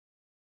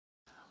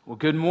Well,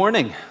 good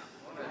morning.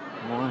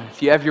 Good morning.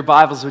 If you have your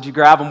Bibles, would you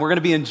grab them? We're going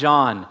to be in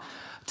John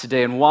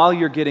today. And while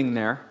you're getting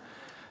there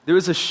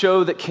was a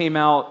show that came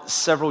out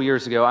several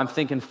years ago. I'm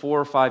thinking 4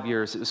 or 5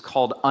 years. It was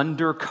called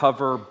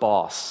Undercover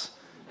Boss.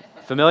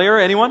 Familiar?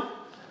 Anyone?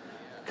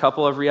 A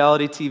couple of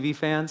reality TV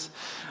fans.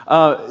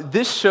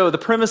 This show, the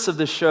premise of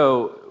the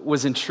show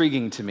was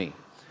intriguing to me.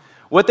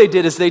 What they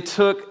did is they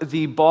took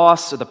the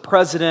boss or the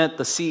president,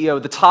 the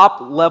CEO, the top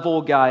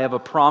level guy of a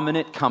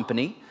prominent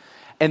company,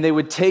 and they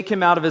would take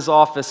him out of his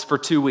office for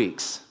 2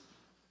 weeks.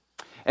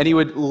 And he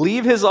would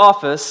leave his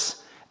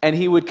office, and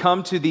he would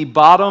come to the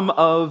bottom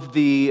of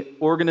the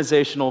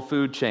organizational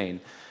food chain.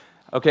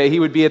 Okay, he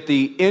would be at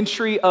the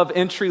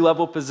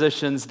entry-level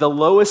positions, the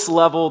lowest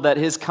level that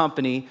his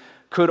company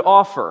could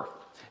offer.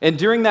 And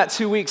during that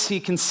 2 weeks,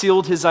 he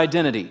concealed his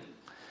identity.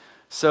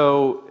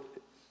 So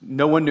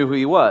no one knew who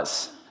he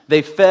was.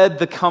 They fed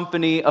the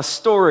company a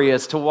story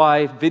as to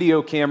why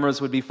video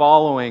cameras would be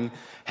following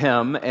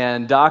him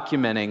and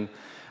documenting.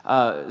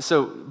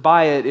 So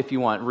buy it if you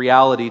want,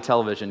 reality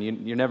television.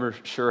 You're never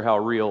sure how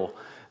real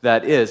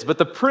that is. But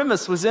the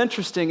premise was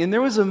interesting, and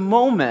there was a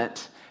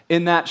moment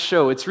in that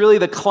show, it's really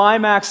the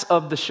climax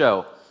of the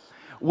show,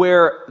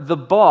 where the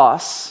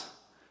boss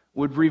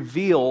would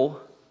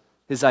reveal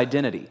his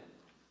identity.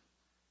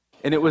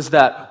 And it was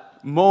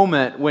that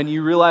moment when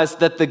you realize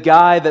that the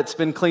guy that's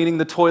been cleaning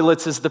the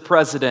toilets is the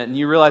president, and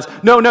you realize,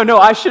 no,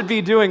 I should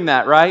be doing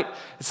that, right?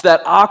 It's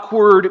that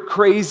awkward,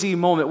 crazy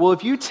moment. Well,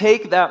 if you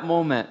take that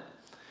moment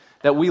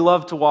that we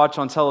love to watch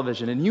on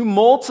television and you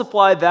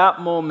multiply that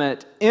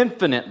moment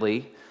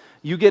infinitely,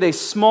 you get a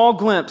small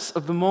glimpse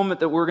of the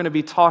moment that we're going to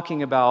be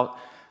talking about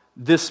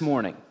this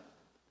morning.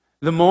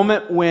 The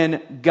moment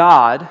when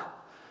God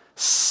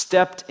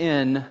stepped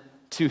in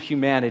to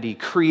humanity.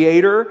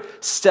 Creator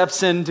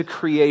steps into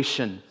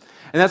creation.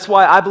 And that's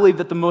why I believe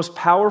that the most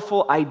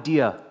powerful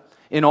idea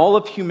in all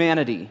of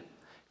humanity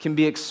can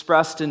be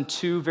expressed in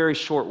 2 very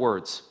short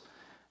words.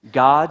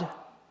 God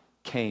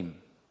came.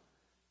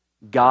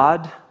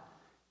 God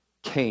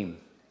came.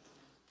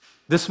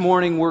 This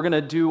morning, we're going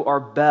to do our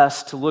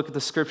best to look at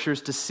the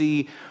scriptures to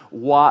see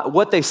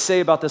what they say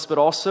about this, but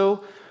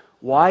also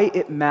why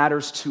it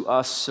matters to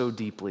us so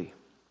deeply.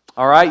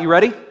 All right, you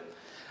ready?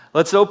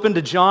 Let's open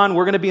to John.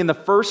 We're going to be in the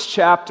first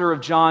chapter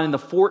of John, in the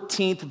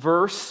 14th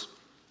verse.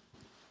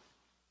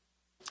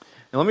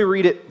 Now, let me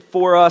read it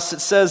for us. It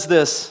says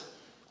this: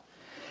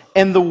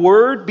 "And the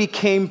Word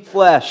became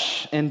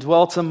flesh and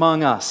dwelt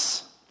among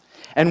us.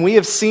 And we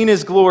have seen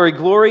His glory,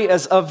 glory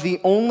as of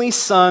the only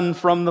Son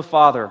from the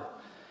Father,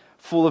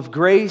 full of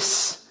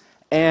grace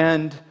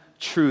and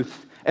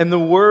truth. And the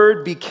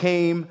Word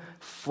became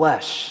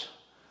flesh."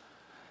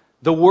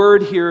 The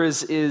word here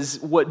is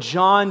what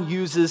John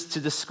uses to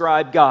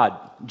describe God,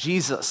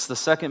 Jesus, the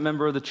second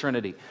member of the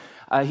Trinity.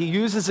 He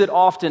uses it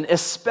often,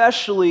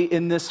 especially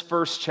in this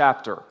first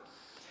chapter.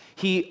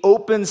 He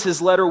opens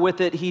his letter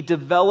with it. He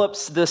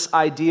develops this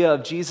idea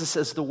of Jesus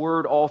as the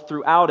Word all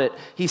throughout it.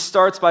 He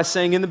starts by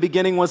saying, "In the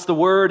beginning was the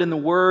Word, and the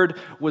Word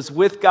was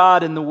with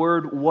God, and the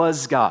Word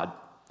was God."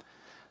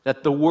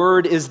 That the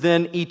Word is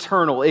then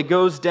eternal. It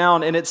goes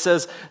down and it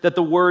says that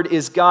the Word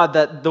is God,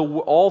 that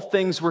all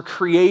things were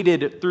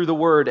created through the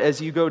Word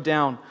as you go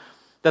down.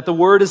 That the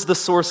Word is the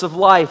source of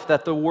life,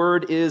 that the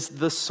Word is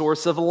the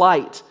source of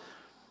light.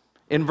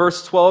 In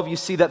verse 12, you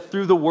see that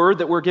through the Word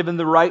that we're given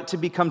the right to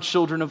become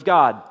children of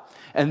God.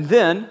 And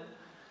then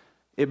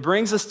it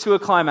brings us to a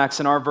climax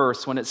in our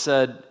verse when it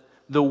said,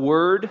 "The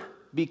Word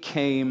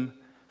became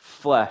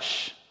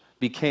flesh,"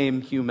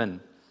 became human.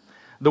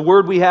 The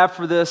word we have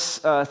for this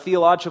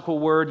theological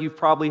word you've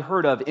probably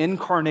heard of,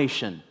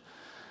 incarnation.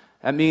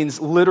 That means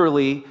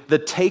literally the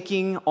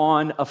taking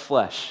on of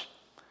flesh,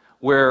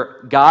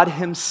 where God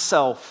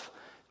Himself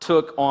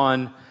took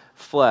on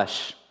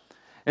flesh.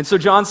 And so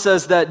John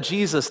says that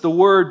Jesus, the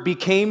Word,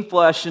 became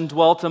flesh and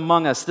dwelt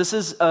among us. This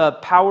is a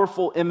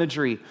powerful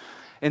imagery.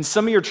 And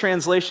some of your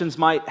translations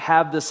might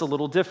have this a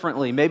little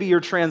differently. Maybe your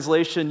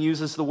translation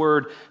uses the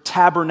word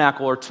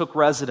tabernacle or took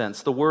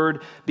residence. The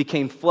Word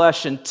became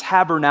flesh and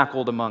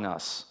tabernacled among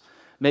us.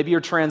 Maybe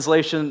your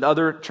translation,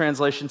 other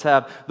translations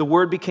have, the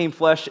Word became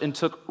flesh and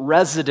took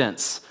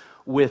residence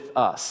with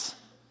us.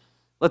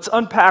 Let's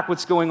unpack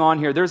what's going on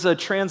here. There's a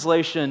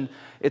translation,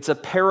 it's a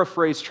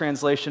paraphrase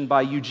translation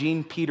by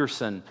Eugene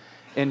Peterson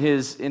in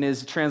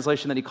his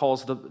translation that he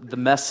calls the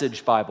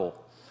Message Bible.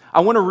 I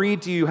want to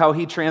read to you how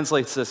he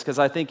translates this because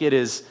I think it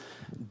is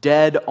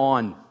dead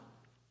on. It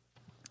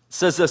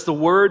says this: "The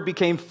Word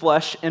became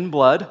flesh and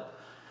blood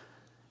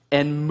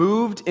and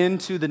moved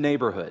into the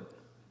neighborhood."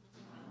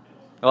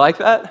 I like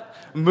that?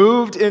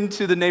 Moved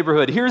into the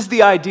neighborhood. Here's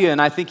the idea,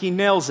 and I think he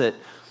nails it.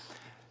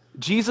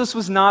 Jesus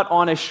was not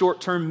on a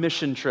short-term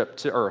mission trip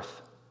to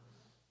earth.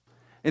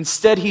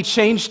 Instead, He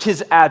changed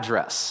His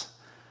address.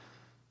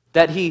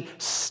 That He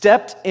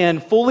stepped in,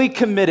 fully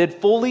committed,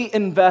 fully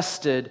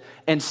invested,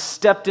 and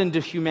stepped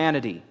into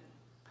humanity.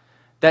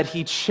 That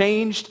He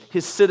changed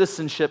His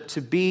citizenship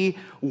to be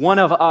one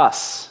of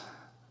us.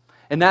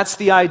 And that's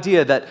the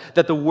idea, that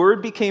the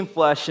Word became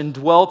flesh and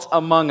dwelt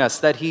among us.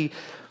 That He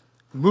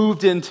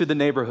moved into the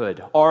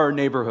neighborhood, our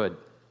neighborhood,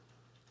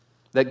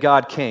 that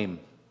God came.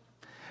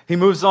 He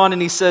moves on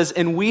and he says,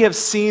 and we have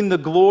seen the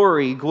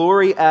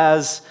glory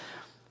as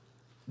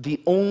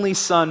the only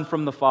Son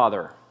from the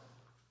Father.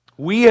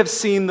 We have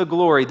seen the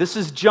glory. This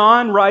is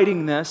John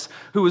writing this,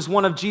 who is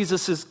one of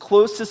Jesus'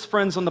 closest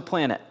friends on the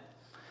planet.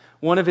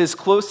 One of his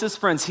closest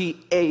friends.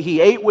 He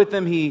ate with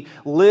him, he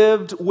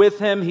lived with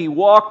him, he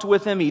walked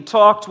with him, he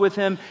talked with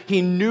him,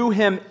 he knew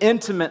him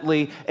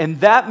intimately. And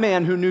that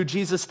man who knew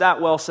Jesus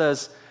that well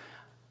says,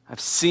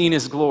 I've seen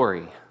his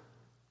glory.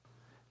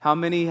 How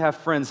many have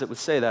friends that would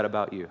say that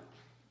about you?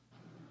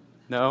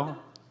 No?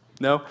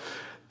 No?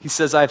 He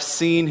says, I've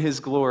seen his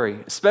glory.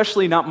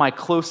 Especially not my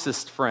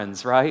closest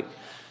friends, right?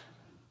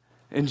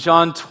 In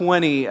John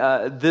 20,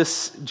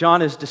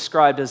 John is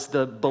described as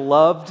the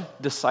beloved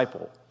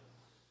disciple.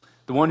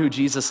 The one who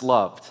Jesus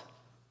loved.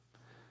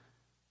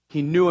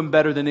 He knew him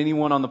better than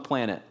anyone on the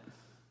planet.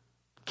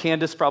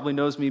 Candace probably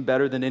knows me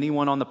better than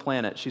anyone on the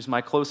planet. She's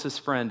my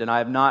closest friend, and I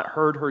have not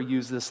heard her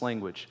use this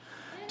language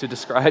to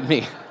describe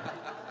me.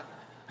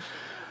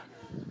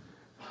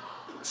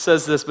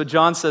 Says this, but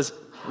John says,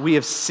 we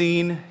have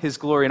seen his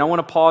glory. And I want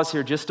to pause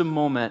here just a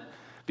moment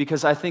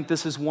because I think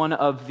this is one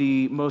of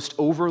the most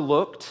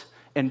overlooked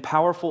and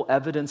powerful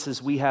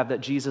evidences we have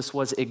that Jesus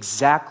was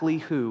exactly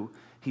who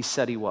he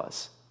said he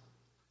was.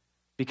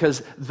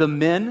 Because the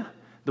men,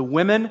 the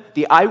women,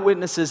 the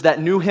eyewitnesses that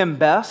knew him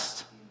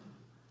best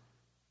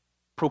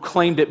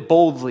proclaimed it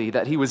boldly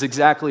that he was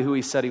exactly who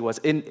he said he was.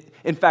 In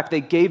fact,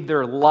 they gave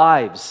their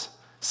lives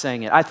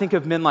saying it. I think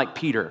of men like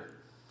Peter.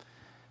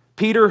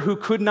 Peter, who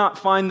could not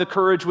find the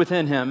courage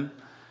within him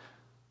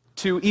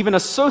to even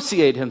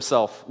associate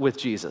himself with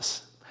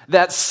Jesus.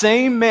 That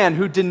same man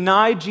who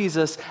denied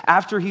Jesus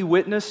after he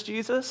witnessed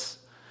Jesus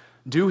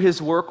do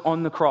his work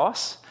on the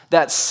cross.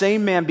 That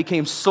same man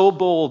became so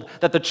bold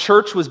that the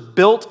church was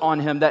built on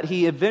him that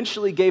he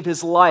eventually gave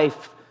his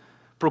life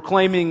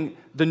proclaiming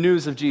the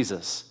news of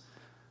Jesus.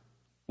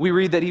 We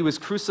read that he was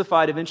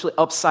crucified eventually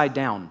upside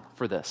down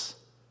for this.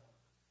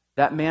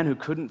 That man who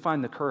couldn't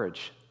find the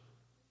courage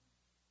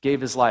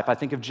gave his life. I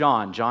think of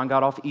John. John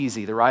got off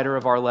easy, the writer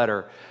of our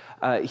letter.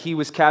 He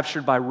was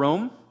captured by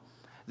Rome.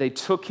 They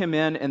took him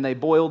in and they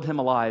boiled him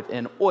alive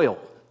in oil.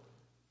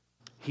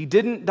 He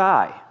didn't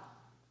die.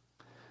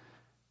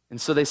 And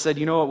so they said,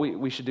 you know what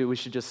we should do? We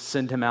should just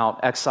send him out,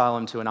 exile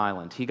him to an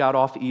island. He got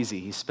off easy.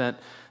 He spent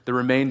the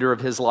remainder of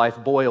his life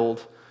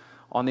boiled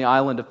on the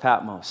island of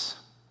Patmos.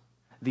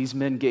 These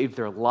men gave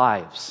their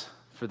lives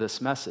for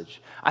this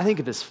message. I think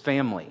of his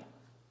family.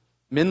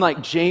 Men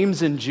like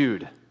James and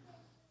Jude.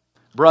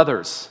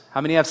 Brothers. How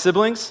many have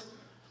siblings?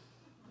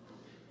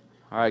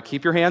 All right,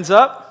 keep your hands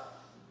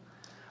up.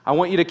 I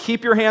want you to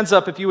keep your hands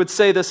up if you would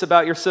say this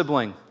about your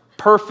sibling.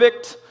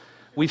 Perfect.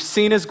 We've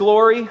seen his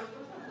glory.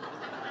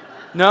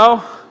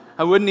 No,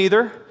 I wouldn't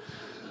either.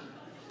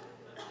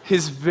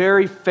 His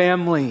very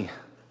family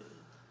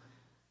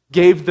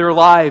gave their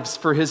lives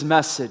for his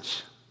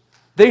message.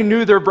 They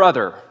knew their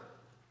brother.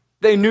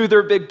 They knew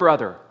their big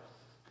brother.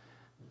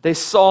 They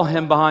saw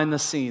him behind the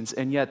scenes,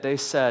 and yet they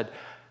said,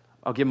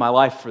 I'll give my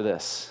life for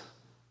this.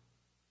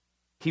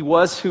 He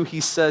was who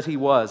he said he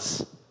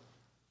was.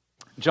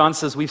 John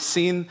says, we've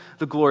seen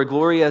the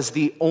glory as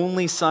the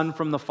only Son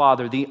from the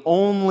Father, the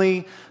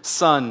only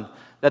Son,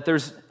 that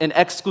there's an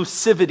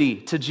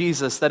exclusivity to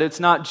Jesus, that it's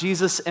not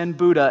Jesus and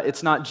Buddha,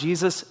 it's not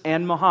Jesus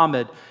and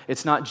Muhammad,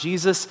 it's not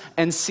Jesus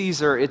and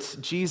Caesar, it's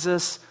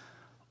Jesus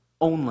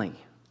only.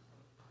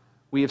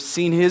 We have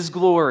seen his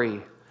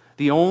glory,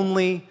 the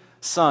only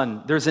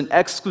Son. There's an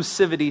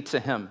exclusivity to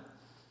him.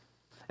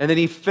 And then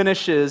he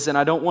finishes, and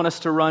I don't want us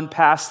to run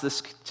past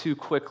this too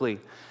quickly. It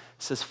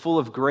says, full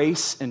of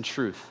grace and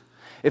truth.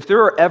 If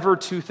there are ever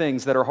two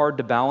things that are hard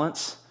to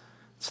balance,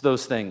 it's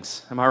those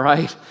things. Am I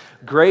right?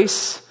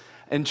 Grace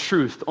and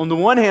truth. On the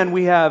one hand,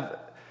 we have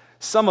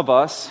some of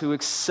us who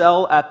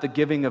excel at the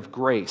giving of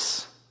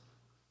grace.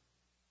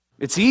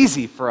 It's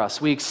easy for us.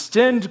 We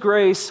extend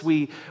grace.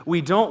 We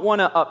don't want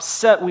to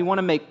upset. We want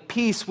to make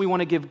peace. We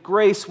want to give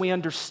grace. We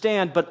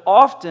understand. But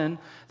often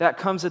that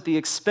comes at the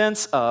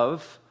expense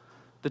of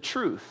the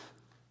truth.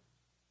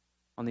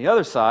 On the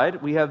other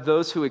side, we have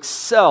those who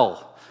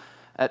excel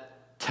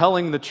at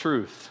telling the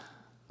truth.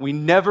 We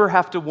never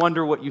have to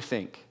wonder what you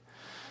think.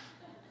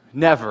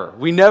 Never.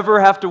 We never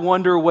have to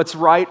wonder what's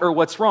right or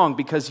what's wrong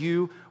because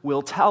you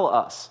will tell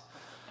us.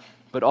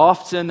 But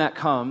often that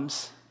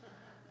comes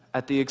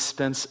at the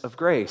expense of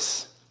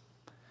grace.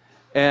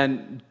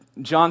 And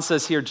John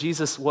says here,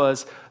 Jesus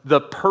was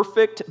the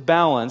perfect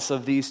balance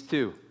of these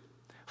two,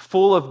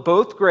 full of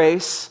both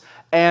grace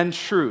and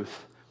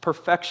truth.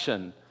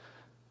 Perfection,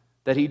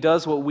 that he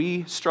does what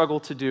we struggle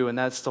to do, and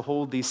that's to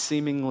hold these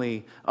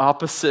seemingly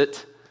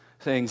opposite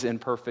things in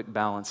perfect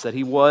balance, that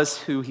he was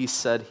who he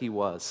said he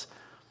was,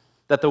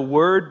 that the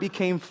Word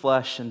became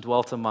flesh and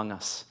dwelt among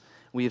us.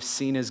 We have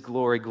seen his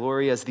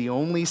glory as the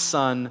only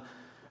Son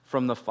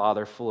from the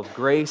Father, full of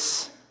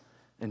grace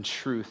and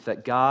truth,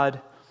 that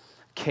God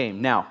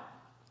came. Now,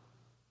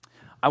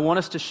 I want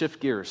us to shift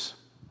gears.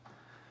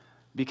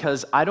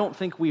 because I don't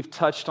think we've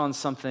touched on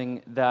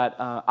something that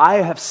I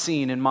have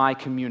seen in my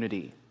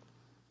community.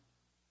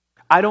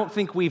 I don't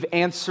think we've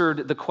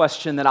answered the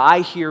question that I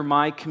hear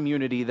my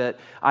community, that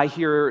I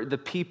hear the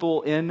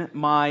people in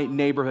my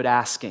neighborhood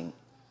asking.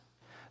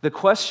 The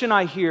question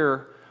I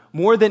hear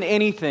more than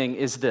anything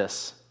is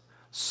this: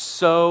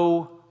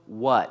 so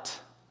what?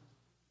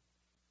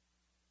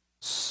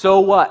 So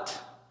what?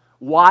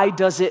 Why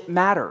does it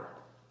matter?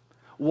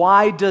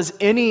 Why does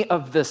any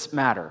of this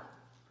matter?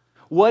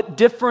 What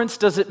difference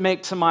does it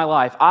make to my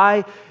life?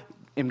 I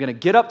am going to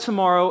get up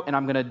tomorrow and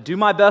I'm going to do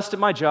my best at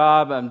my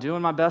job. I'm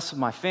doing my best with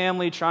my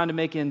family, trying to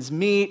make ends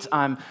meet.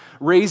 I'm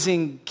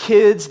raising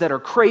kids that are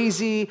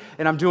crazy,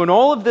 and I'm doing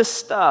all of this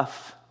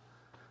stuff.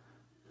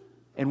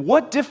 And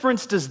what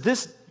difference does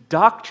this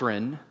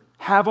doctrine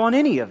have on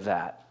any of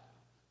that?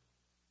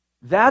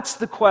 That's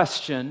the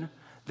question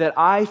that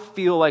I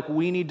feel like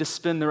we need to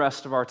spend the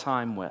rest of our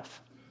time with.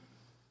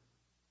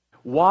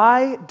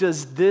 Why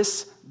does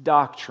this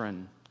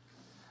doctrine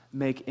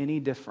make any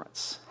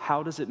difference?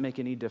 How does it make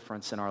any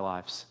difference in our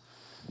lives?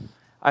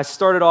 I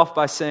started off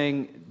by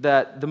saying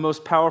that the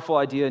most powerful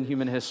idea in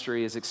human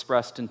history is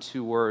expressed in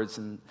two words,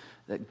 and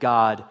that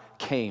God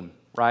came,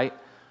 right?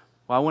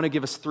 Well, I want to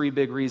give us three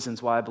big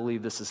reasons why I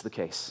believe this is the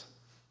case.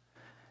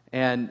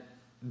 And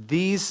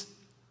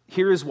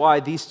here is why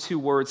these two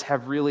words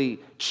have really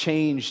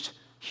changed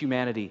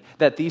humanity,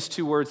 that these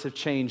two words have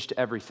changed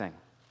everything.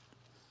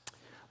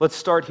 Let's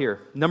start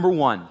here. Number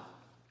one,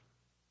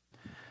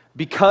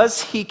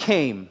 because he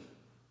came,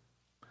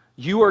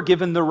 you are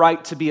given the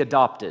right to be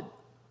adopted.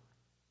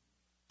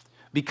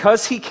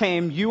 Because he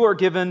came, you are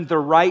given the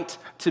right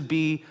to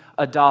be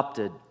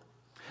adopted.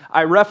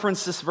 I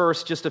referenced this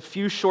verse just a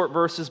few short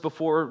verses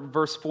before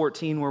verse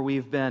 14 where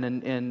we've been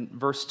in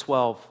verse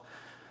 12.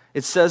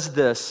 It says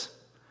this: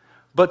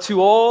 "But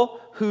to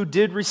all who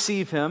did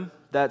receive him,"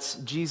 that's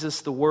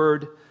Jesus the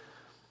Word,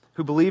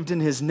 "who believed in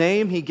his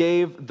name, he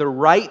gave the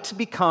right to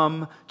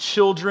become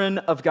children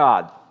of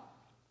God."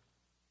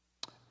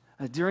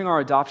 During our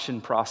adoption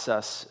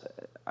process,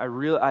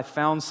 I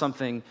found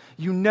something.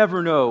 You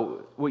never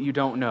know what you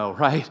don't know,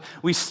 right?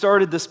 We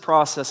started this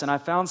process, and I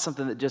found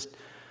something that just,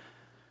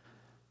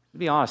 to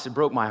be honest, it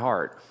broke my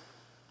heart.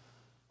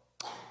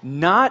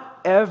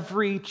 Not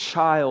every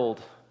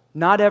child,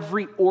 not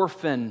every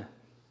orphan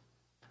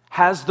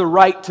has the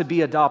right to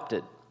be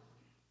adopted.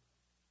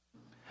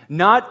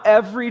 Not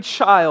every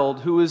child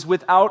who is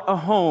without a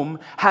home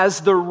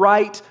has the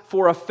right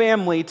for a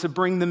family to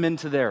bring them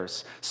into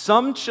theirs.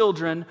 Some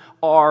children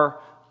are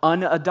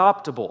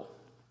unadoptable.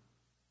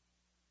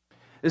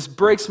 This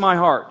breaks my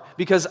heart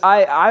because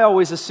I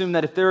always assume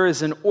that if there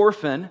is an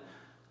orphan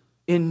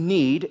in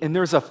need and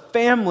there's a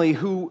family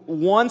who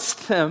wants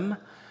them,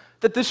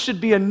 that this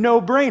should be a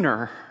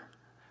no-brainer.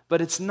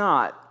 But it's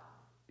not.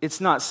 It's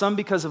not. Some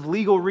because of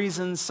legal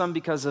reasons, some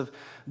because of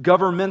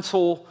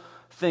governmental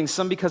things,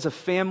 some because of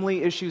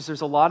family issues.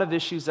 There's a lot of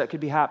issues that could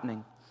be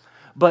happening.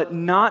 But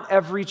not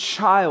every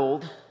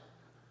child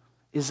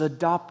is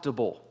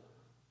adoptable.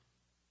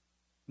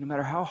 No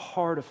matter how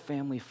hard a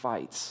family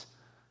fights,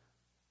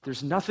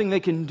 there's nothing they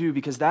can do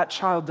because that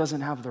child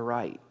doesn't have the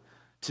right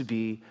to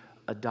be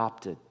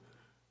adopted.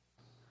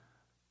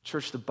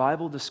 Church, the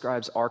Bible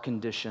describes our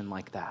condition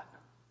like that.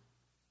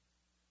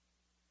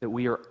 That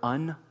we are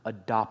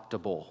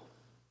unadoptable.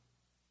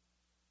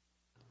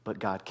 But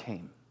God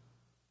came.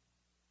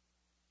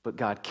 But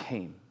God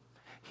came.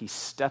 He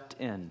stepped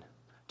in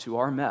to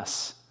our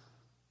mess,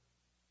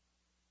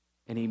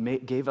 and he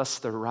gave us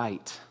the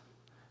right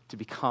to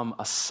become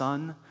a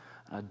son,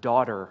 a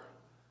daughter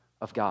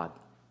of God.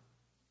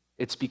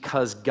 It's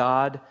because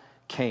God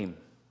came.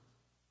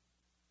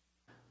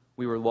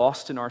 We were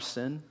lost in our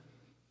sin.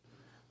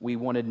 We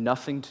wanted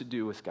nothing to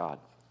do with God.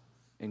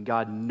 And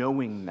God,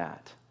 knowing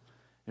that,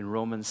 in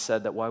Romans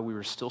said that while we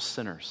were still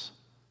sinners,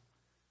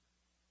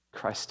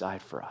 Christ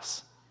died for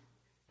us.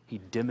 He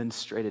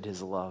demonstrated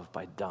his love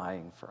by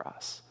dying for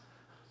us.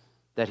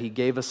 That he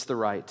gave us the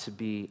right to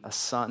be a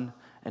son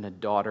and a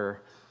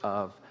daughter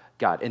of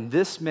God. And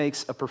this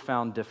makes a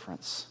profound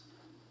difference.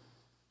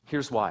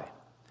 Here's why.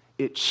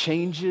 It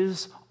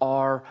changes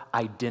our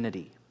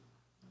identity.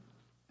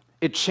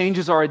 It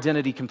changes our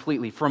identity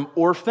completely. From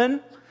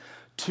orphan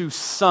to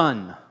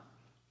son.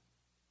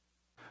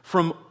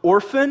 From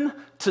orphan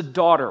to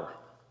daughter.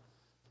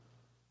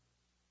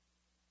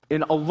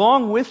 And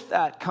along with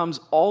that comes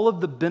all of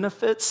the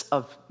benefits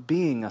of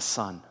being a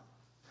son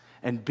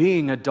and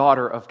being a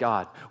daughter of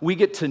God. We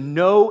get to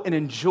know and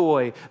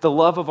enjoy the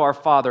love of our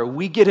Father.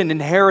 We get an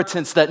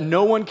inheritance that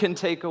no one can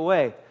take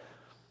away.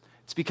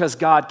 It's because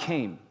God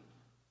came.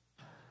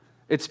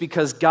 It's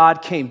because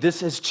God came.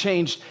 This has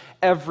changed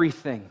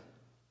everything.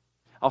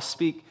 I'll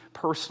speak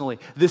personally.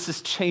 This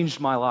has changed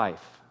my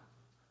life.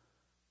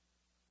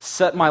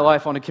 Set my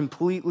life on a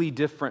completely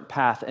different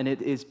path, and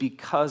it is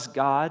because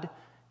God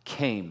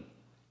came,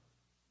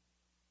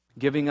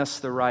 giving us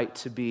the right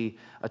to be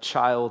a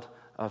child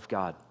of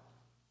God.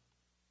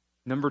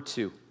 Number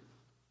two,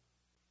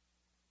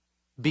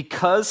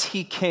 because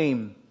he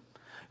came,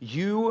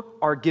 you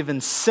are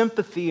given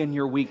sympathy in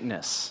your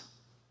weakness.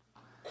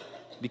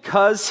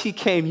 Because he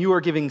came, you are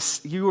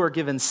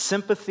given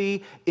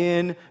sympathy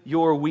in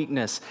your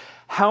weakness.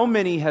 How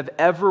many have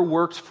ever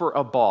worked for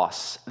a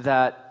boss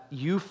that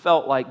you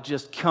felt like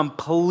just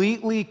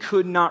completely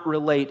could not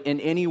relate in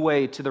any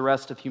way to the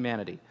rest of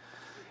humanity?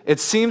 It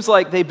seems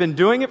like they've been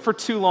doing it for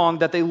too long,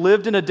 that they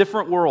lived in a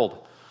different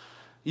world.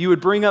 You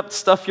would bring up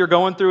stuff you're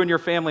going through in your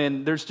family,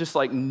 and there's just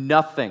like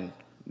nothing,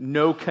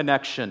 no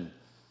connection.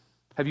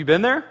 Have you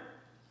been there?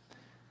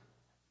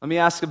 Let me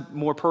ask a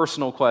more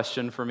personal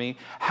question for me.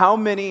 How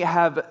many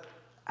have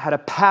had a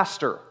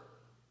pastor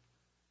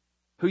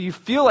who you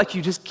feel like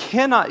you just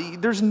cannot,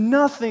 there's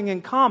nothing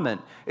in common?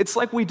 It's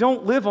like we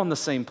don't live on the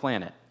same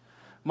planet.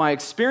 My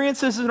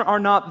experiences are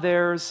not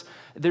theirs.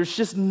 There's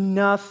just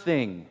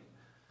nothing.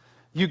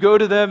 You go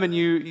to them and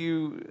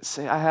you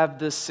say, I have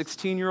this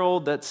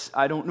 16-year-old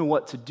I don't know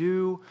what to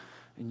do.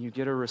 And you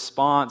get a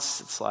response.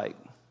 It's like,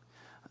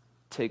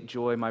 take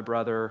joy, my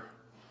brother.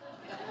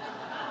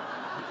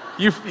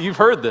 You've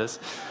heard this.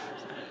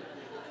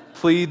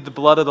 Plead the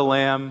blood of the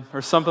Lamb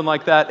or something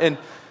like that. And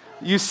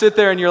you sit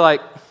there and you're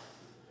like,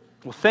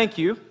 well, thank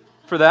you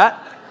for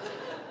that.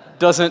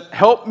 Doesn't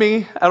help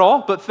me at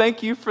all, but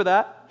thank you for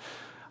that.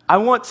 I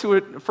want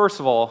to, first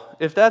of all,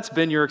 if that's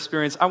been your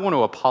experience, I want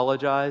to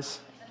apologize.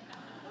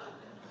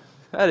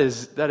 That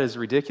is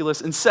ridiculous.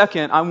 And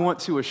second, I want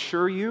to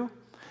assure you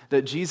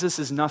that Jesus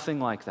is nothing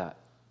like that.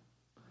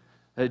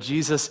 That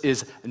Jesus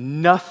is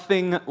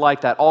nothing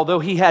like that. Although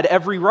he had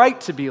every right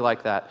to be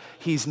like that,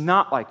 he's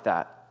not like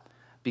that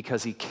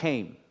because he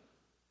came.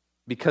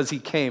 Because he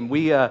came.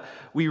 We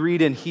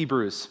read in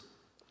Hebrews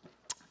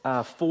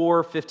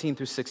 4:15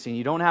 through 16.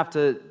 You don't have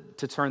to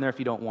turn there if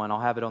you don't want.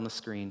 I'll have it on the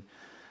screen.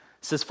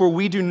 It says, "For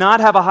we do not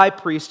have a high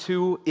priest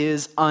who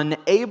is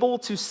unable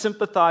to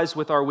sympathize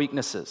with our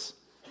weaknesses,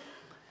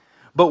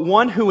 but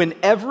one who in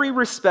every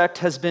respect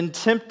has been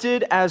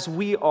tempted as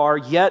we are,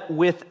 yet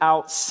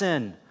without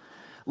sin.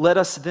 Let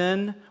us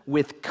then,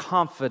 with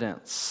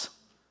confidence,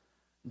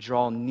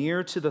 draw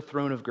near to the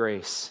throne of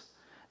grace,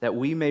 that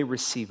we may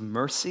receive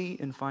mercy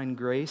and find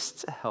grace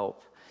to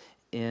help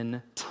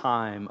in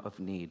time of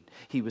need."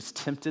 He was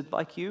tempted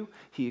like you.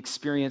 He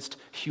experienced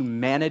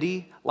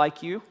humanity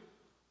like you.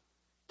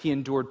 He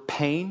endured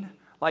pain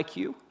like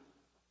you.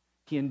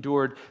 He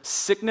endured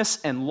sickness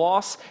and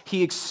loss.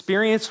 He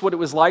experienced what it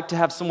was like to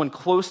have someone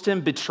close to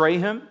him betray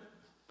him.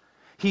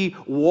 He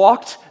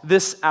walked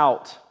this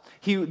out.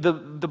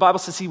 The Bible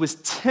says he was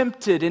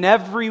tempted in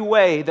every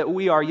way that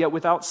we are, yet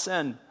without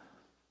sin.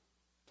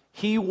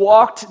 He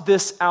walked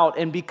this out,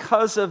 and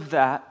because of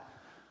that,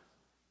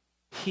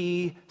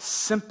 he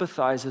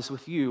sympathizes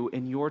with you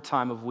in your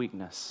time of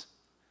weakness.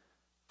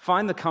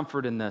 Find the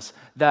comfort in this,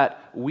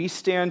 that we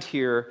stand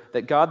here,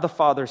 that God the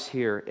Father's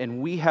here,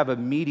 and we have a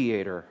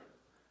mediator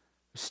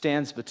who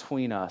stands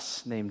between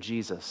us named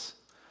Jesus,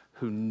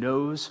 who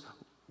knows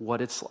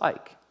what it's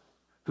like,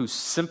 who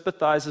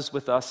sympathizes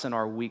with us in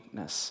our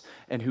weakness,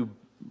 and who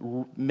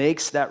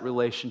makes that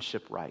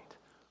relationship right.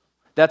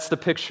 That's the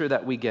picture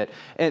that we get.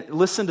 And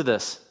listen to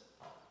this.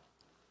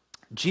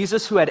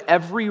 Jesus, who had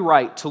every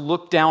right to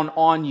look down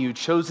on you,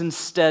 chose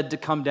instead to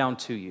come down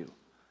to you.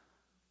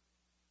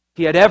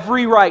 He had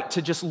every right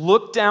to just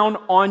look down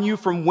on you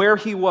from where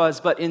he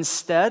was, but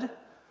instead,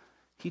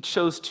 he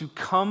chose to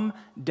come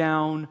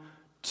down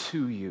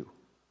to you.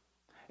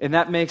 And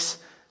that makes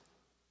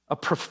a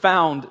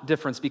profound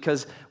difference,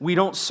 because we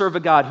don't serve a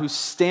God who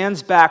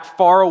stands back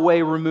far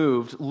away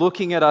removed,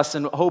 looking at us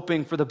and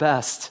hoping for the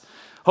best,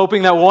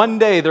 hoping that one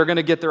day they're going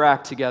to get their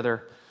act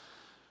together.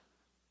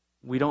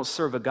 We don't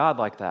serve a God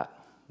like that.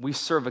 We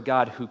serve a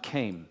God who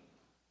came.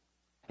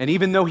 And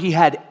even though he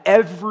had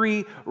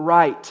every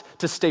right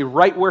to stay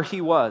right where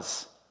he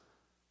was,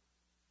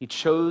 he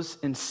chose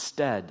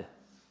instead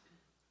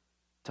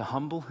to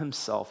humble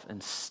himself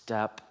and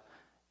step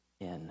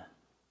in,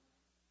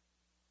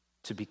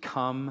 to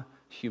become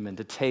human,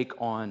 to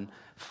take on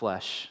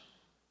flesh.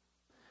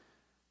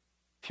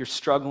 If you're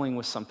struggling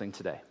with something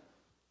today,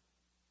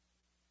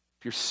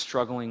 if you're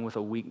struggling with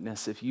a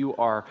weakness, if you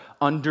are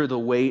under the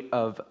weight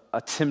of a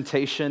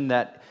temptation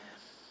that,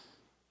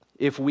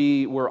 if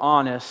we were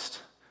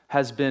honest,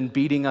 has been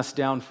beating us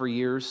down for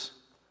years,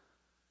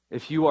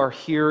 if you are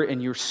here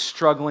and you're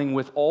struggling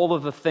with all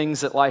of the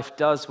things that life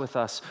does with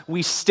us,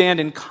 we stand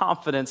in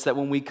confidence that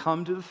when we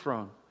come to the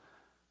throne,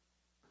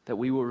 that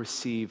we will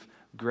receive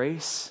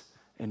grace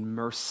and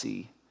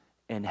mercy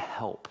and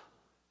help.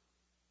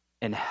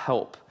 And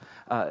help.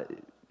 A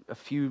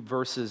few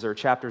verses or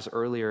chapters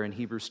earlier in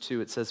Hebrews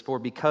 2, it says, "For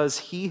because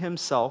he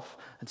himself,"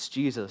 that's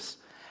Jesus,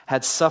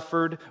 "had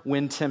suffered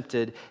when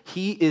tempted,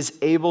 he is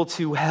able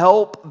to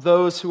help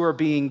those who are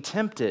being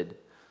tempted."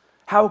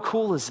 How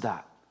cool is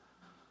that?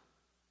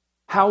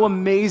 How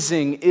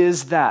amazing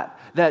is that?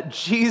 That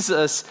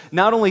Jesus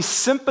not only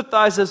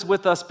sympathizes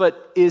with us,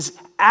 but is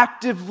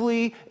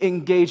actively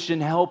engaged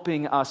in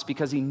helping us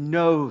because he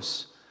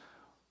knows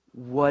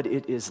what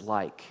it is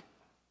like.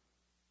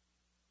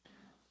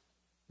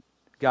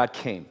 God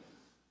came.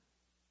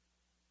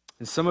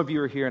 And some of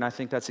you are here, and I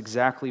think that's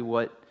exactly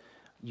what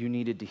you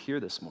needed to hear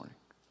this morning.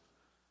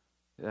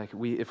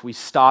 If we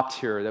stopped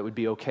here, that would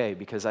be okay,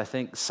 because I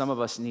think some of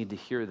us need to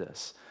hear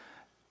this.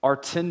 Our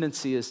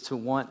tendency is to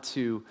want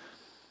to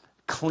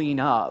clean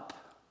up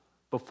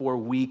before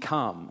we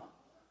come.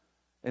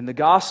 And the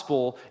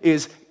gospel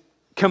is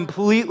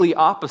completely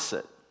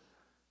opposite.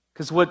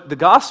 Because what the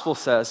gospel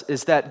says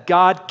is that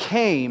God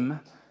came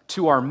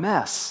to our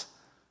mess.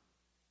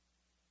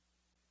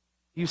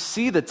 You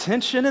see the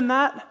tension in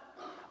that?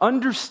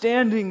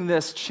 Understanding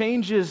this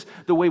changes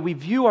the way we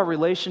view our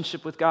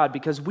relationship with God,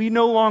 because we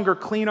no longer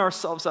clean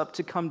ourselves up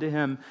to come to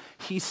Him.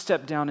 He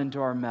stepped down into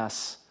our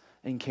mess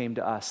and came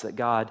to us, that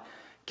God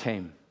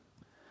came.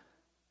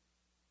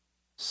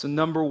 So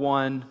number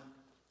one,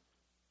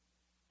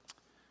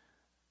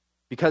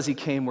 because He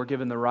came, we're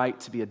given the right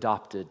to be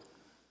adopted.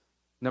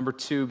 Number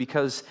two,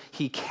 because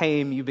He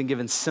came, you've been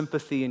given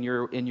sympathy in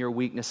your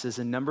weaknesses.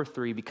 And number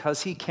three,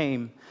 because He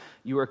came,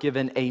 you are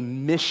given a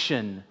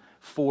mission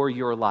for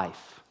your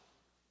life.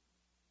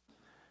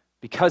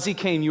 Because He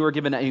came, you are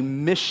given a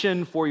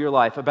mission for your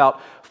life.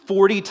 About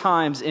 40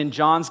 times in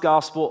John's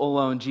gospel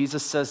alone,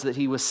 Jesus says that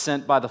He was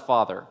sent by the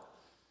Father.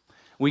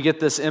 We get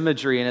this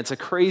imagery, and it's a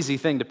crazy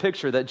thing to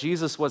picture, that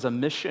Jesus was a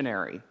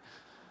missionary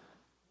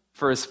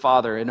for His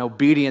Father. In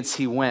obedience,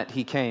 He went,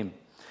 He came.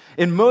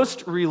 In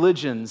most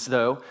religions,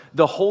 though,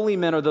 the holy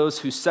men are those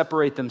who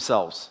separate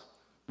themselves,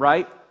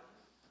 right?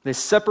 They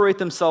separate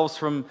themselves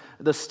from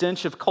the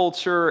stench of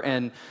culture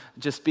and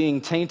just being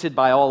tainted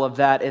by all of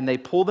that, and they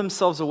pull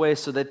themselves away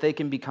so that they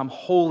can become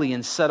holy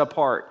and set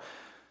apart.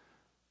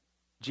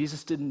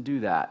 Jesus didn't do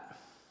that.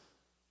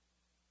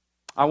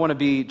 I want to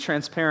be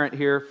transparent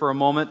here for a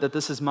moment that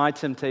this is my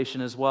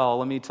temptation as well.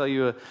 Let me tell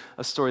you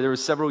a story. There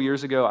was several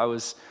years ago, I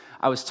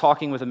was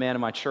talking with a man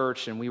in my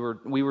church, and we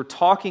were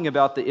talking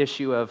about the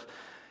issue of,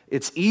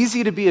 it's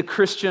easy to be a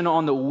Christian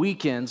on the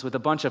weekends with a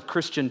bunch of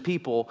Christian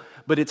people,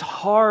 but it's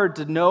hard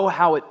to know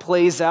how it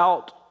plays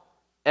out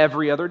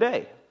every other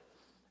day.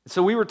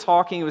 So we were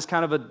talking, it was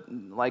kind of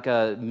like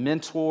a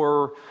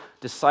mentor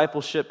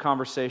discipleship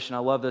conversation. I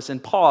love this.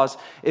 And pause,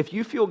 if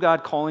you feel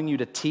God calling you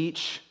to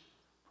teach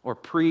or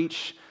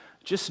preach,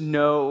 just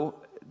know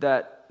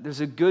that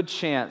there's a good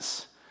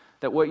chance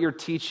that what you're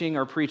teaching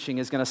or preaching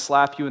is going to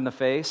slap you in the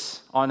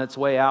face on its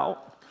way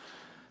out.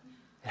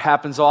 It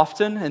happens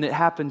often, and it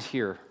happened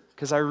here.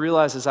 Because I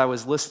realized as I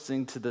was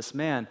listening to this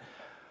man,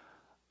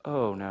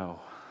 oh no,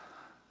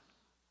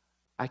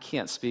 I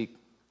can't speak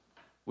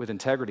with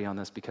integrity on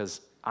this because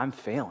I'm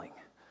failing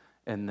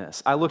in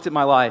this. I looked at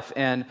my life,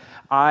 and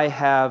I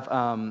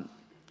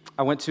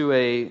went to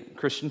a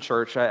Christian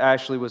church. I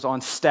actually was on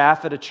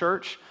staff at a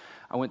church.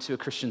 I went to a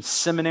Christian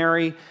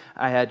seminary.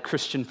 I had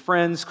Christian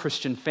friends,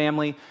 Christian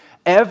family.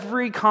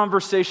 Every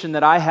conversation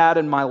that I had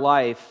in my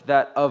life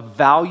that of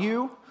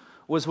value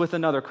was with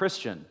another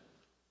Christian.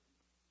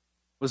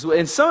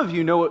 And some of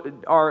you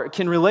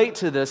can relate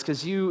to this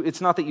because it's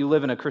not that you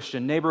live in a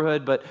Christian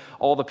neighborhood, but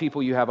all the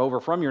people you have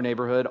over from your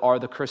neighborhood are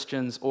the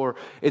Christians, or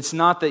it's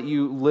not that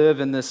you live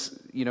in this,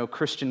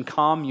 Christian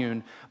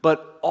commune,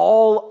 but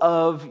all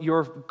of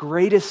your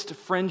greatest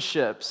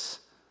friendships,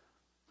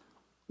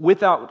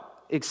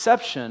 without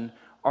exception,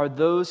 are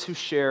those who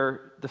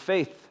share the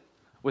faith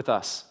with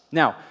us.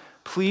 Now,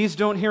 please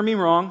don't hear me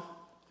wrong.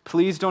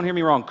 Please don't hear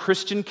me wrong.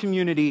 Christian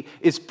community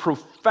is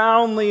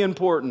profoundly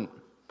important.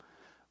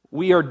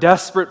 We are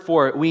desperate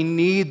for it. We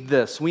need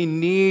this. We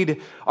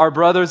need our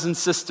brothers and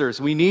sisters.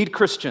 We need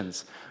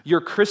Christians. Your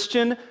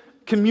Christian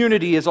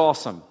community is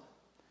awesome,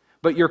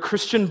 but your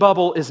Christian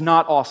bubble is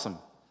not awesome.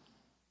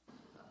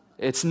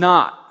 It's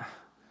not.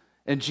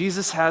 And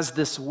Jesus has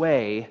this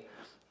way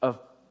of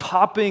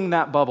popping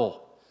that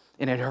bubble,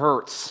 and it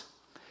hurts,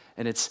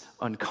 and it's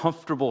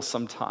uncomfortable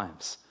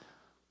sometimes.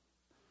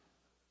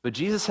 But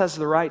Jesus has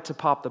the right to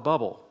pop the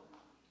bubble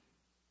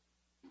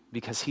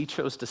because He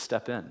chose to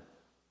step in.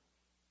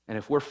 And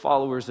if we're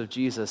followers of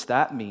Jesus,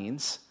 that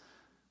means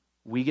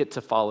we get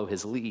to follow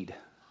His lead.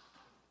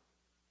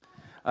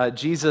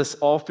 Jesus,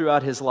 all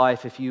throughout His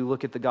life, if you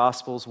look at the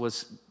Gospels,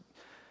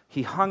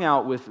 He hung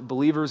out with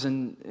believers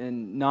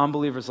and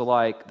non-believers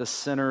alike, the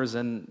sinners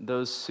and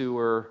those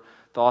who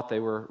thought they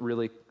were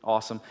really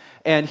awesome.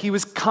 And He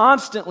was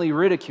constantly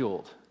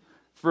ridiculed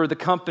for the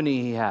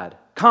company He had.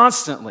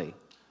 Constantly.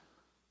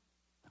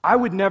 I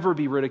would never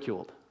be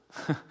ridiculed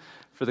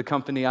for the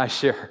company I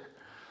share.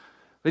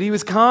 But He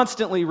was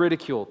constantly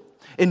ridiculed.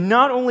 And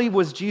not only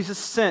was Jesus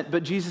sent,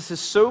 but Jesus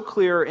is so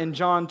clear in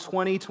John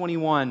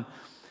 20:21.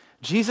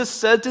 Jesus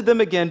said to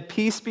them again,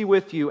 "Peace be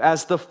with you.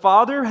 As the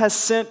Father has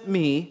sent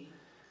me,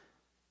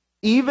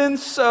 even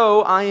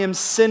so I am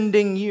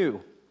sending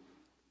you."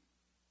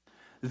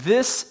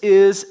 This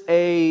is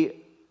a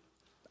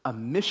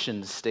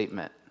mission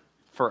statement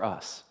for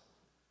us.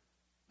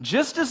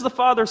 Just as the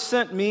Father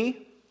sent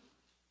me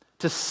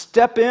to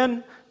step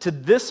in to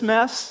this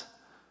mess,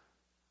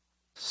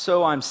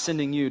 so I'm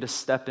sending you to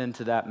step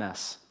into that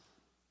mess.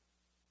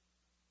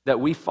 That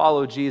we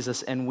follow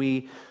Jesus, and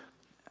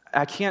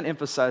I can't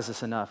emphasize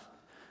this enough.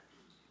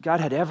 God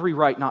had every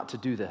right not to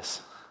do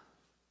this.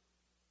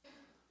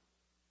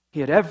 He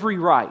had every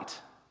right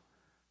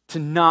to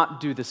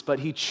not do this, but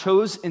He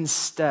chose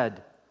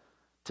instead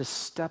to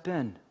step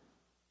in.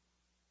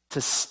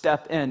 To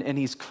step in. And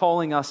he's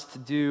calling us to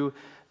do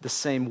the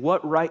same.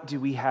 What right do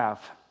we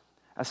have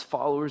as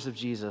followers of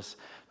Jesus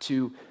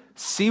to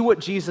see what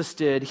Jesus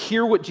did,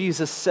 hear what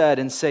Jesus said,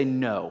 and say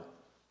no?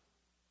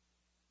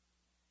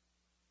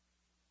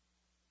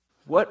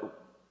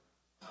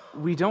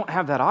 We don't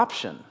have that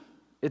option.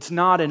 It's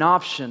not an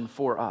option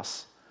for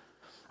us.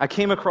 I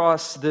came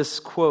across this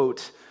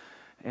quote,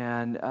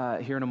 and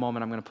here in a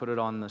moment I'm going to put it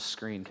on the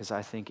screen because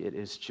I think it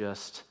is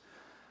just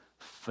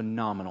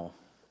phenomenal,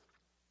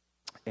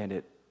 and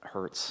it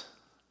hurts.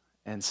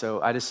 And so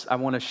I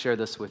want to share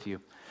this with you.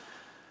 It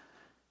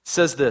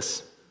says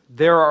this: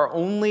 there are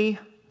only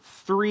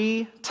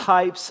 3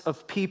 types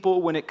of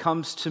people when it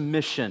comes to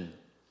mission: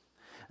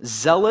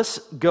 zealous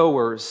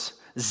goers,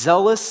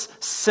 zealous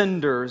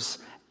senders,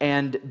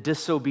 and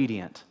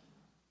disobedient.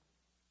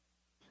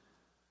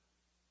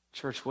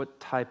 Church, what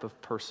type of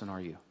person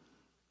are you?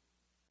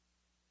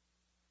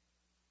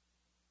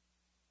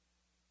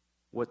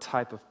 What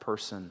type of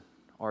person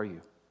are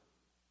you?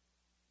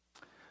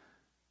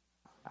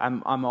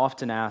 I'm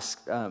often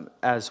asked,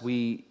 as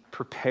we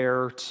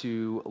prepare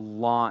to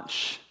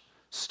launch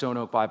Stone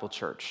Oak Bible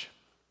Church,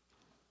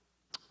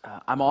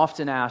 I'm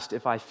often asked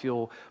if I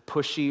feel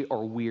pushy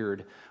or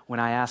weird when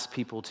I ask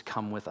people to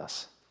come with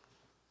us.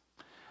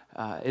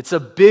 It's a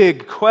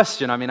big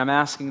question. I mean, I'm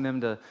asking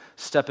them to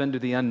step into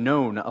the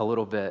unknown a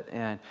little bit,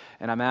 and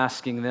I'm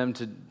asking them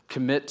to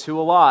commit to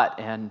a lot,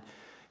 and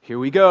here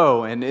we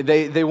go. And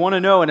they want to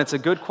know, and it's a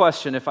good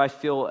question, if I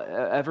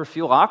ever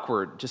feel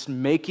awkward just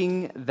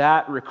making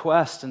that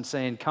request and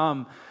saying,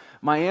 come.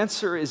 My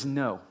answer is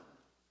no.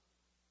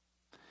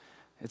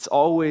 It's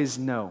always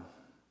no.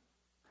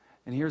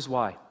 And here's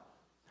why.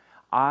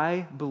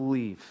 I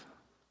believe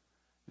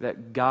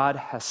that God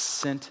has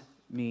sent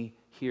me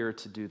here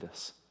to do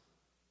this.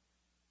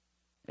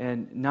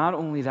 And not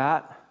only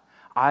that,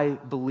 I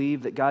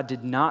believe that God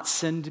did not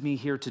send me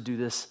here to do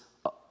this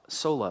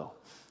solo.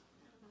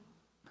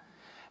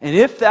 And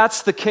if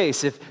that's the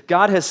case, if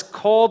God has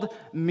called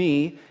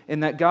me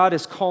and that God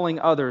is calling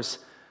others,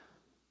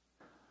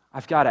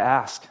 I've got to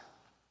ask.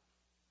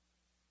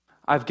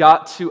 I've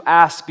got to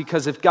ask,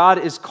 because if God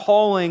is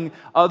calling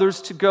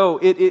others to go,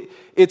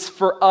 it's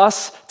for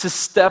us to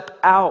step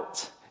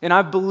out. And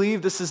I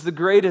believe this is the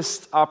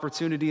greatest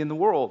opportunity in the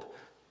world.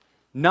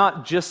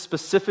 Not just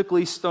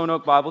specifically Stone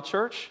Oak Bible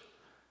Church.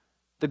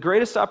 The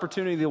greatest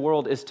opportunity in the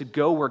world is to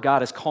go where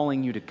God is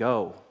calling you to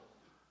go.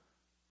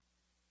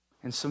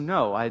 And so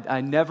no,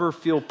 I never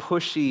feel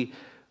pushy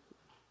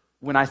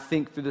when I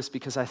think through this,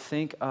 because I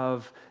think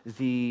of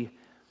the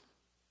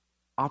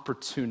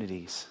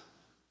opportunities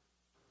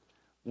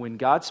when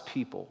God's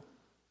people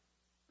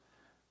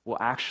will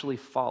actually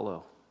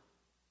follow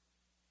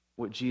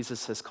what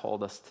Jesus has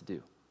called us to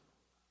do.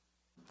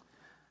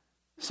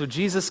 So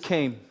Jesus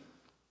came.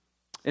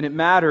 And it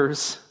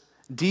matters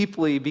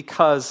deeply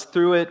because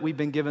through it we've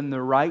been given the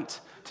right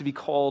to be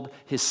called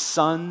his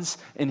sons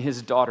and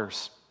his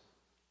daughters.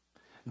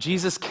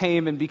 Jesus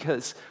came, and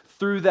because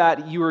through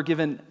that you are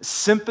given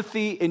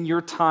sympathy in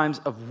your times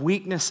of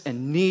weakness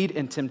and need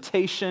and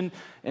temptation,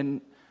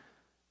 and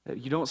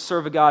you don't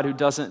serve a God who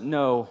doesn't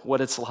know what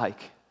it's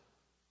like.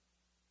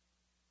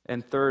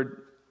 And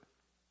third,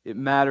 it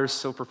matters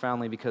so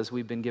profoundly because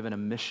we've been given a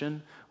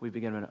mission, we've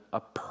been given a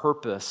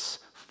purpose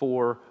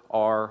for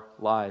our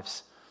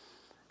lives.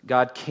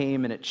 God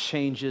came and it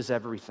changes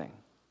everything.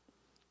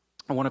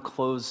 I want to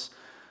close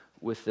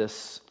with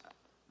this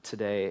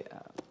today.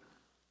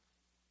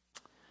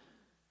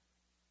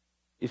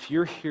 If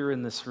you're here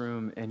in this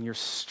room and you're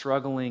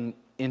struggling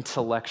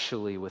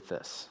intellectually with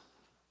this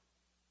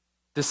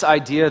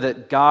idea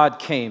that God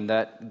came,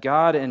 that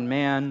God and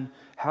man,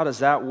 how does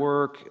that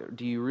work?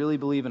 Do you really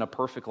believe in a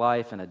perfect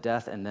life and a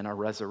death and then a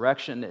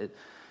resurrection?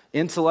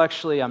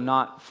 Intellectually, I'm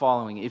not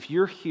following. If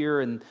you're here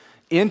and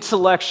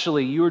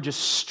intellectually, you are just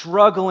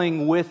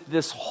struggling with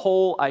this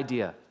whole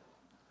idea.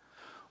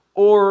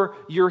 Or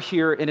you're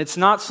here, and it's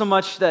not so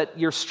much that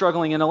you're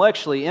struggling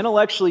intellectually.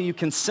 Intellectually, you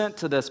consent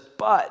to this,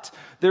 but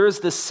there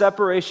is this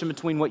separation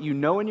between what you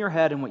know in your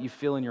head and what you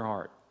feel in your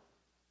heart.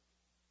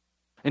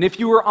 And if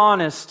you were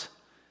honest,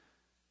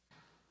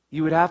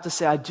 you would have to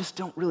say, I just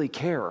don't really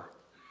care.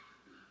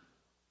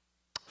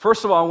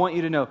 First of all, I want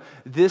you to know,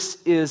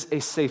 this is a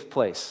safe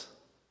place.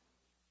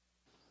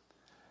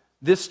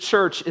 This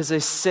church is a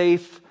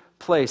safe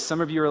place. Some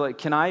of you are like,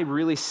 can I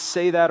really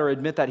say that or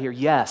admit that here?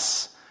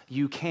 Yes,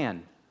 you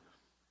can.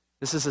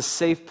 This is a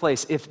safe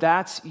place. If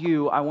that's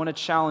you, I want to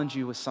challenge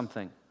you with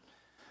something.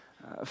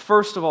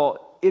 First of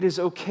all, it is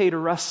okay to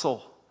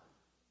wrestle.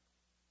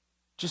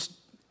 Just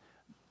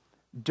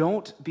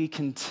don't be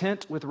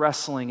content with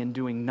wrestling and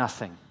doing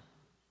nothing.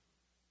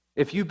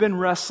 If you've been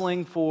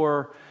wrestling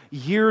for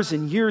years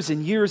and years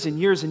and years and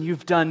years and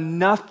you've done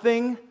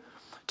nothing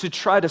to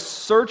try to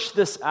search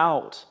this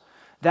out,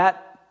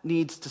 that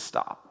needs to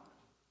stop.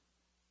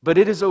 But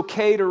it is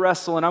okay to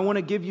wrestle, and I want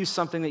to give you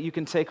something that you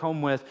can take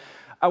home with.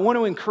 I want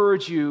to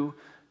encourage you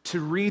to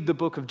read the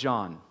book of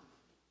John.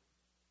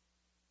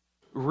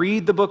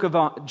 Read the book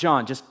of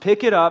John. Just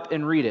pick it up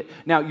and read it.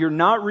 Now, you're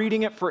not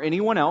reading it for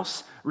anyone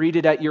else. Read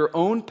it at your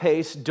own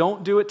pace.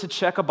 Don't do it to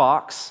check a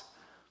box.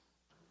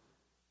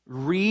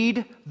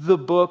 Read the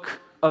book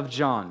of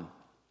John.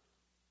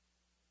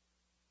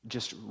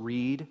 Just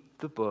read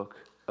the book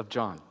of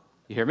John.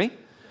 You hear me?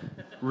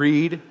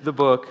 Read the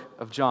book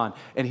of John.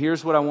 And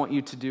here's what I want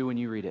you to do when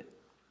you read it.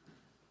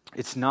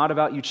 It's not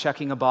about you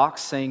checking a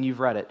box saying you've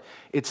read it.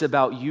 It's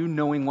about you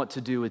knowing what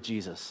to do with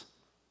Jesus.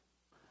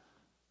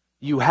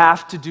 You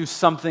have to do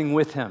something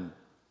with him.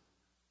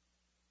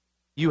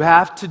 You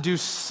have to do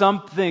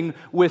something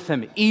with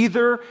him.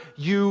 Either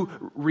you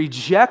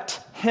reject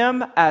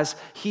him as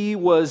he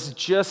was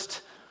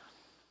just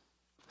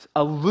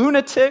a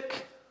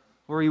lunatic,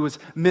 where he was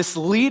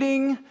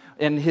misleading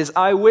and his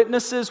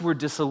eyewitnesses were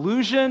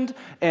disillusioned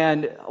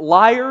and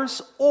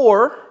liars,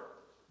 or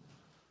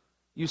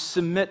you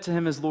submit to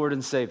him as Lord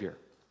and Savior.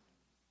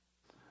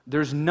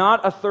 There's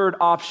not a third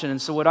option. And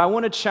so what I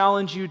want to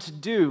challenge you to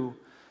do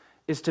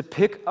is to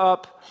pick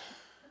up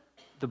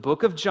the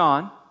book of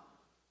John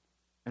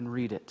and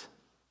read it.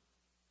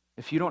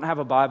 If you don't have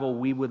a Bible,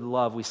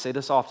 we say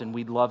this often,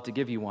 we'd love to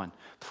give you one.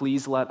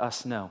 Please let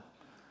us know.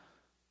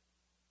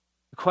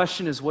 The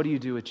question is, what do you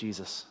do with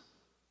Jesus?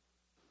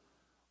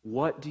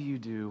 What do you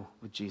do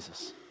with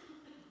Jesus?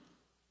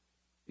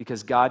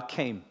 Because God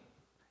came.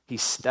 He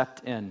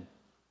stepped in.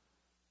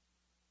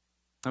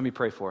 Let me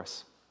pray for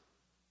us.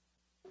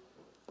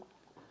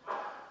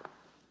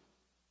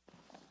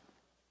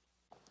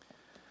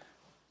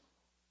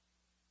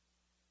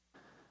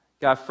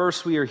 God,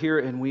 first we are here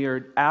and we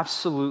are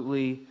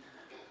absolutely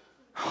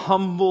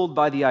humbled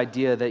by the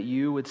idea that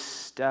you would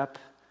step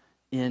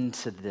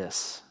into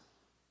this.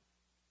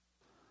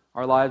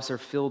 Our lives are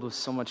filled with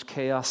so much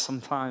chaos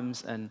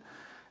sometimes and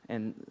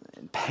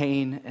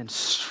pain and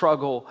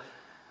struggle.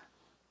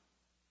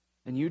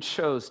 And you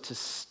chose to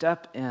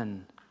step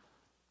in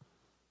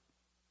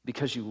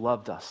because you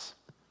loved us.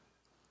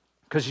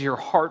 Because of your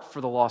heart for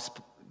the lost.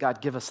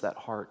 God, give us that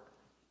heart.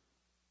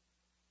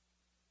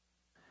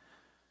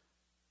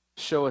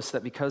 Show us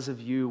that because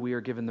of you, we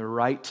are given the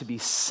right to be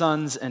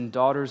sons and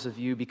daughters of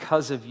you.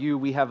 Because of you,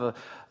 we have a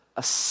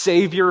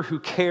Savior who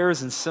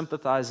cares and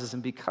sympathizes.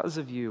 And because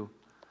of you,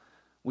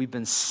 we've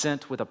been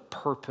sent with a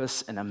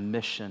purpose and a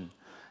mission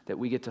that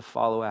we get to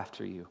follow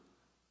after you.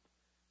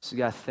 So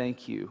God,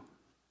 thank you.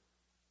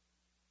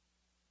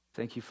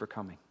 Thank you for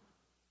coming.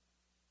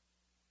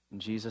 In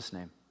Jesus'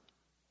 name,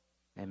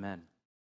 amen.